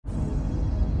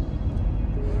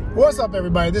What's up,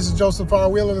 everybody? This is Joseph R.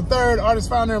 Wheeler III, artist,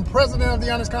 founder, and president of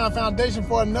the Honest Con Foundation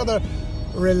for another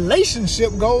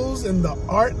relationship goals in the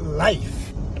art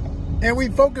life. And we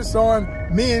focus on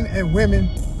men and women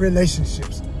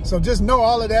relationships. So just know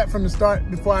all of that from the start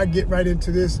before I get right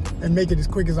into this and make it as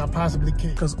quick as I possibly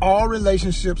can. Because all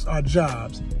relationships are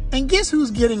jobs. And guess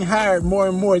who's getting hired more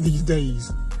and more these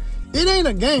days? It ain't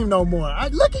a game no more.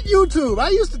 Look at YouTube. I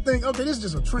used to think, okay, this is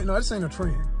just a trend. No, this ain't a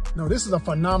trend. No, this is a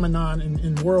phenomenon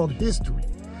in world history.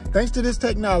 Thanks to this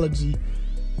technology,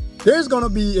 there's going to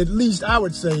be at least, I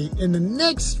would say, in the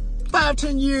next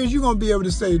 5-10 years, you're going to be able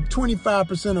to say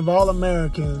 25% of all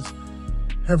Americans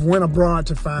have went abroad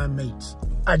to find mates.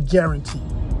 I guarantee.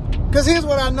 Because here's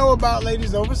what I know about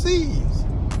ladies overseas.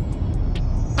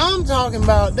 I'm talking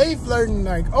about they flirting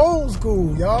like old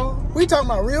school, y'all. We talking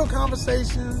about real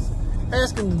conversations,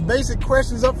 asking basic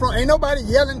questions up front. Ain't nobody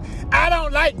yelling, I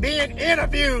don't like being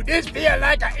interviewed. This feel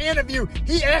like an interview.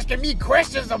 He asking me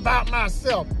questions about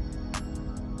myself.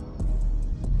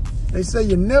 They say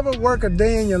you never work a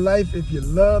day in your life if you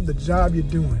love the job you're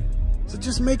doing. So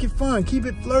just make it fun. Keep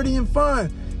it flirty and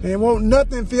fun. And won't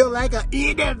nothing feel like an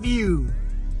interview.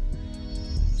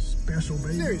 Special,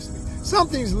 baby. Seriously,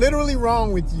 something's literally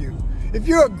wrong with you. If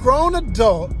you're a grown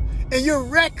adult and you're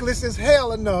reckless as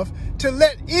hell enough to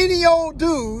let any old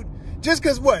dude, just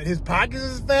because what, his pockets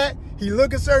is fat, he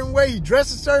look a certain way, he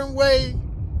dress a certain way,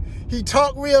 he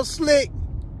talk real slick.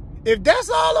 If that's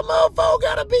all a motherfucker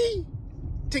gotta be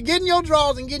to get in your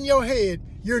drawers and get in your head,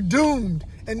 you're doomed.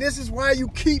 And this is why you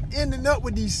keep ending up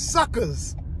with these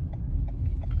suckers.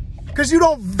 Because you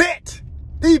don't vet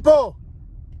people.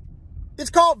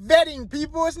 It's called vetting,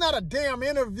 people. It's not a damn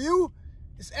interview.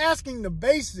 It's asking the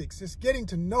basics. It's getting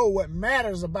to know what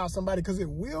matters about somebody because it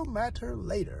will matter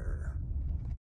later.